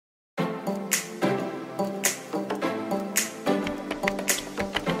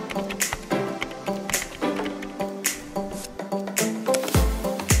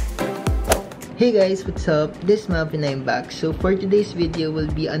Hey guys, what's up? This is Mavin, I'm back. So for today's video will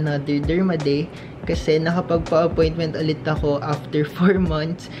be another Derma Day kasi nakapagpa-appointment ulit ako after 4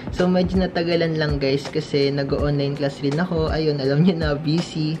 months. So medyo natagalan lang guys kasi nag-online class rin ako. Ayun, alam niyo na,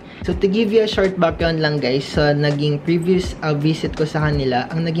 busy. So to give you a short background lang guys, sa naging previous visit ko sa kanila,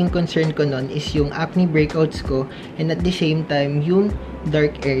 ang naging concern ko nun is yung acne breakouts ko and at the same time yung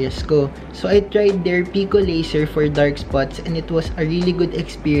dark areas ko. So I tried their Pico Laser for dark spots and it was a really good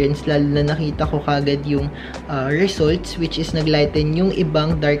experience, lalo na nakita ko kagad yung results, which is naglighten yung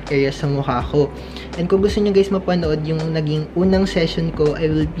ibang dark areas sa mukha ko. And kung gusto nyo guys mapanood yung naging unang session ko, I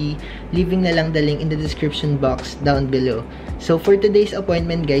will be leaving na lang the link in the description box down below. So for today's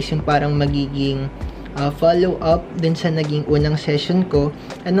appointment guys, yung parang magiging follow up dun sa naging unang session ko.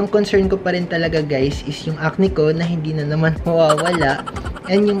 Anong concern ko pa rin talaga guys is yung acne ko na hindi na naman mawawala,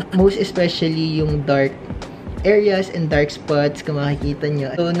 and yung most especially yung dark areas and dark spots kung makikita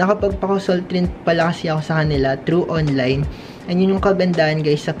nyo. So nakapagpa-consult rin pala kasi ako sa kanila through online. And yun yung kagandahan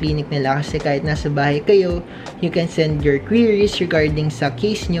guys sa clinic nila kasi kahit nasa bahay kayo, you can send your queries regarding sa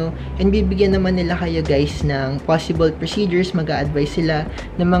case nyo and bibigyan naman nila kayo guys ng possible procedures, mag-a-advise sila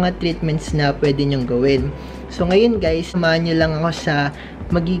ng mga treatments na pwede nyong gawin. So ngayon guys, samahan nyo lang ako sa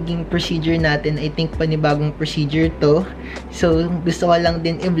magiging procedure natin. I think panibagong procedure to. So gusto ko lang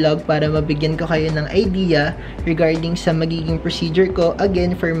din i-vlog para mabigyan ko kayo ng idea regarding sa magiging procedure ko,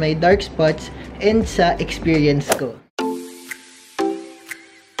 again for my dark spots and sa experience ko.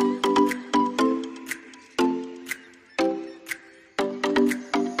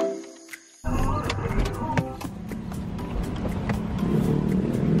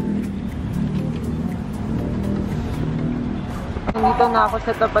 Dito na ako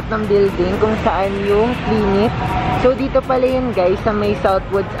sa tapat ng building kung saan yung clinic. So dito pala yun guys, sa may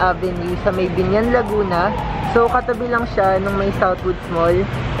Southwoods Avenue, sa may Binãn, Laguna. So katabi lang siya nung may Southwoods Mall.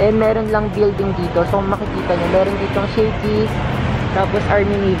 And meron lang building dito. So kung makikita nyo, meron ditong Shakey's, tapos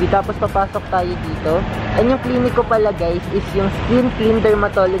Army Navy, tapos papasok tayo dito. And yung clinic ko pala guys is yung Skin Clean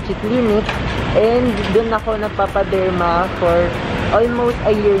Dermatology Clinic. And dun ako nagpapaderma for almost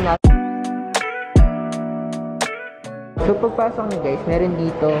a year na. So pagpasok nyo guys, meron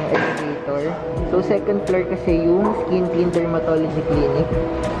dito elevator. So second floor kasi yung Skin Clean Dermatology Clinic.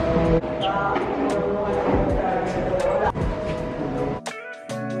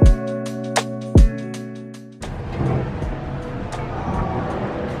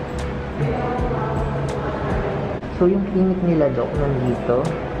 So yung clinic nila doc nandito.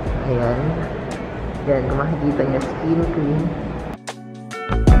 Ayan. Yan, kung makikita nyo, Skin Clean.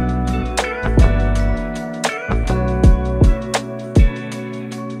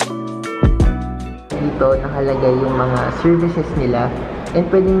 Dito nakalagay yung mga services nila, and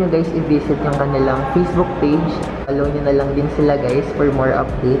pwede nyo guys i-visit yung kanilang Facebook page. Follow nyo na lang din sila guys for more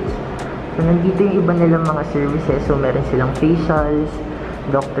updates. So nandito yung iba nilang mga services. So meron silang facials,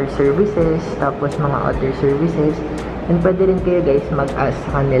 doctor services, tapos mga other services, and pwede rin kayo guys mag-ask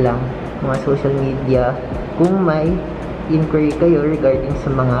sa kanilang mga social media kung may inquiry kayo regarding sa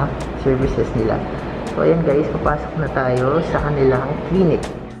mga services nila. So ayan guys, papasok na tayo sa kanilang clinic.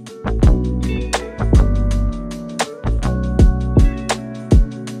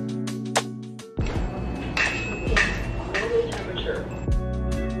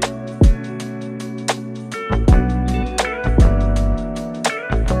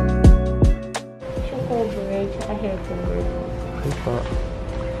 Okay po.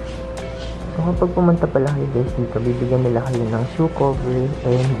 So kapag pumunta pala kayo guys dito, bibigyan nila kayo ng shoe cover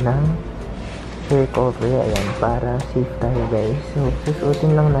and ng hair cover. Ayan, para safe tayo guys. So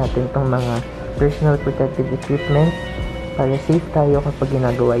susuotin lang natin itong mga personal protective equipment para safe tayo kapag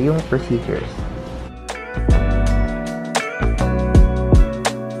ginagawa yung procedures.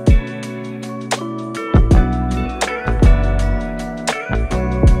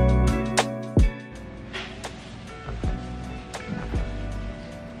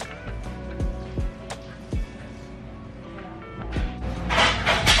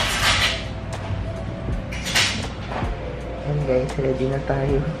 And guys, ready na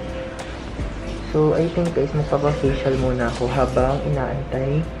tayo. So I think guys, magpapa-facial muna ako habang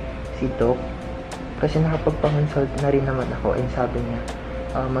inaantay si Doc. Kasi nakapagpa-consult na rin naman ako, and sabi niya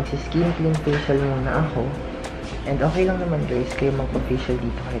magsi-skin clean facial muna ako. And okay lang naman guys, kayo magpa-facial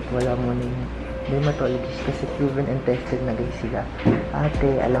dito kahit wala muna yung dermatologist kasi proven and tested na guys sila.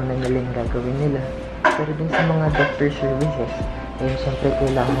 Ate, alam na nila yung gagawin nila. Pero dun sa mga doctor services, ayun, syempre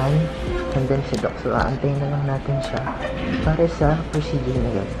kailangan nandun si Doc. So aantayin na lang natin siya para sa procedure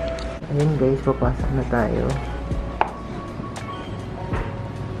na yun. Ayun guys, papasok na tayo.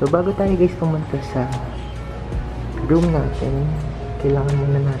 So bago tayo guys pumunta sa room natin, kailangan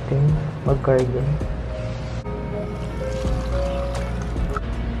muna natin mag-garden.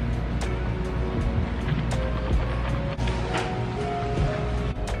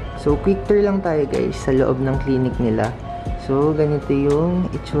 So, quick tour lang tayo guys sa loob ng clinic nila. So, ganito yung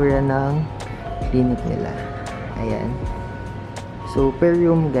itsura ng clinic nila. Ayan. So, per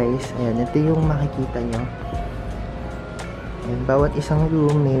room guys, ayan, ito yung makikita nyo. Ayan, bawat isang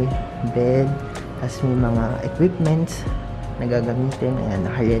room may bed, as may mga equipments na gagamitin. Ayan,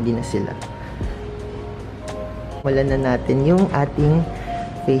 naka-ready na sila. Wala na natin yung ating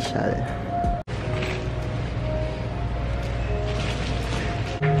facial.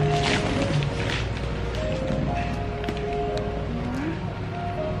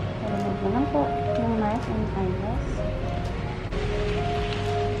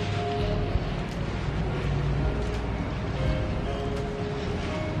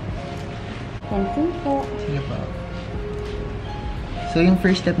 Cleansing po. Sige po. So, yung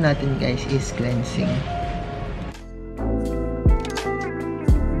first step natin guys is cleansing.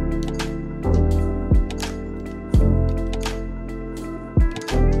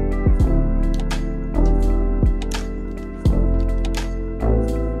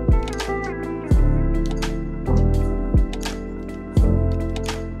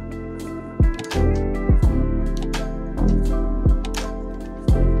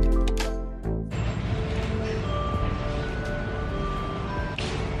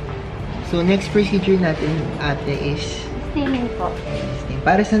 So, next procedure natin, ate, is Steaming po. steam.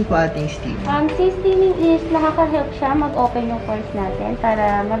 Para saan po ating steam? Si steaming is nakaka-help siya mag-open yung pores natin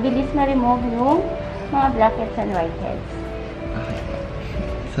para mabilis ma-remove yung mga blackheads and whiteheads. Okay.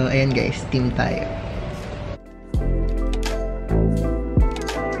 So, ayan guys, steam tayo.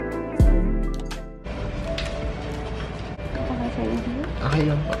 Okay sa inyo? Okay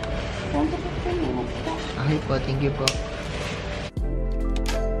lang po. 10 to 15 minutes po. Okay po, thank you po.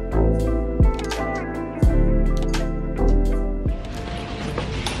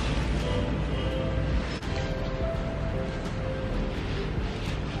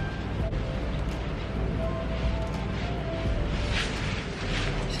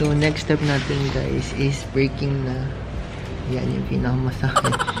 So, next step natin guys is breaking na. Yan yung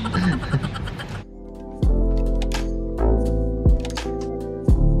pinakamasakit.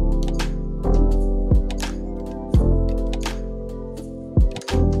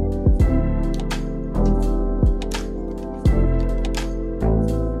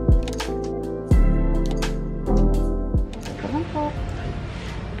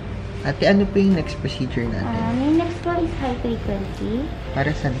 Ate, ano po yung next procedure natin? Yung next po is high frequency.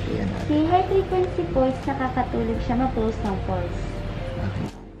 Para saan po yan ate? Si high frequency po is nakakatulog siya ma-close ng pores. Okay.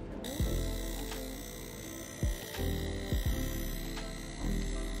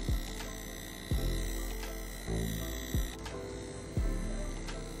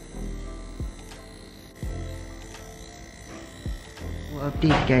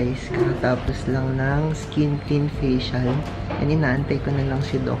 Update guys, kakatapos lang ng skin clean facial and inaantay ko na lang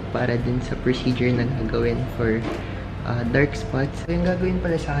si Doc para din sa procedure na gagawin for dark spots. So yung gagawin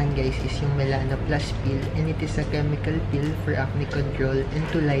pala sa akin guys is yung Melanoplus pill, and it is a chemical pill for acne control and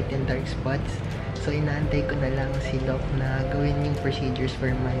to lighten dark spots. So inaantay ko na lang si Doc na gawin yung procedures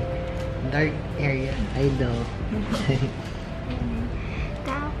for my dark area. Hi Doc!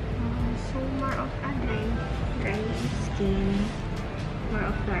 Tapos, so more of a dry skin, more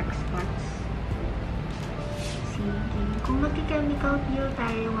of dark spots. Sige. Kung magki-chemical peel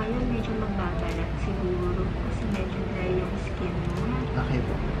tayo ngayon, medyo magbabalat siguro kasi medyo dry yung skin mo. Okay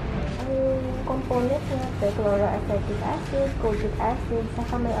po. Ang component niya, chloroacetic acid, kojic acid,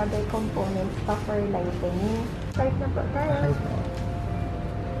 saka may other components pa for lightening. Start na po tayo. Okay po.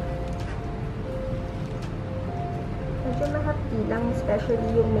 Medyo mahapdi lang, especially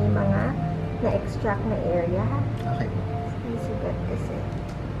yung may mga na-extract na area. Okay po. May sugat kasi.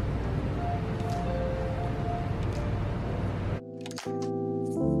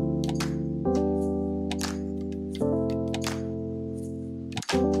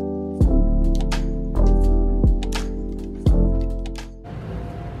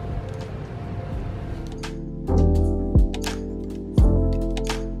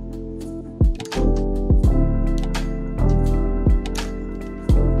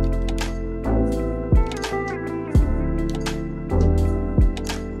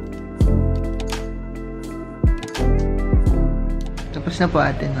 Tapos na po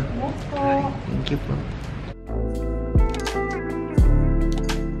ate, no? Yes po. Okay, thank you po.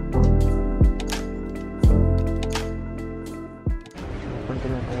 Punta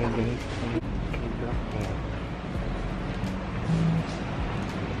na tayo guys. Kay Doc Ed.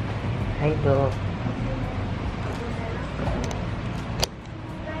 Hi Doc.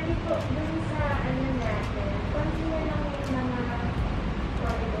 po, dun sa ano natin, konti na lang yung mga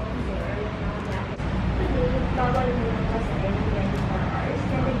polygons or yung mga black. Today, bawal mo lang kasi ay 24 hours.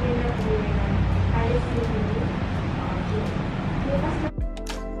 Nalagyan na po yun ng RSCD. Bukas na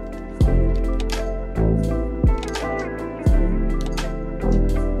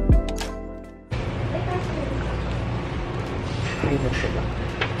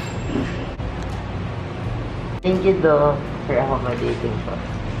Thank you, Doc, for accommodating po.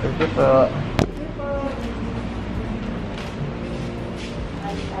 Thank you po.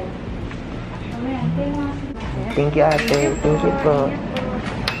 Thank you, ate. Thank you po.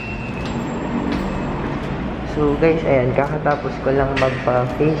 So, guys, ayan, kakatapos ko lang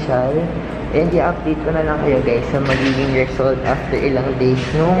magpa-facial. And i-update ko na lang kayo, guys, sa magiging result after ilang days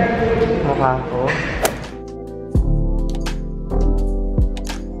nung mukha ko.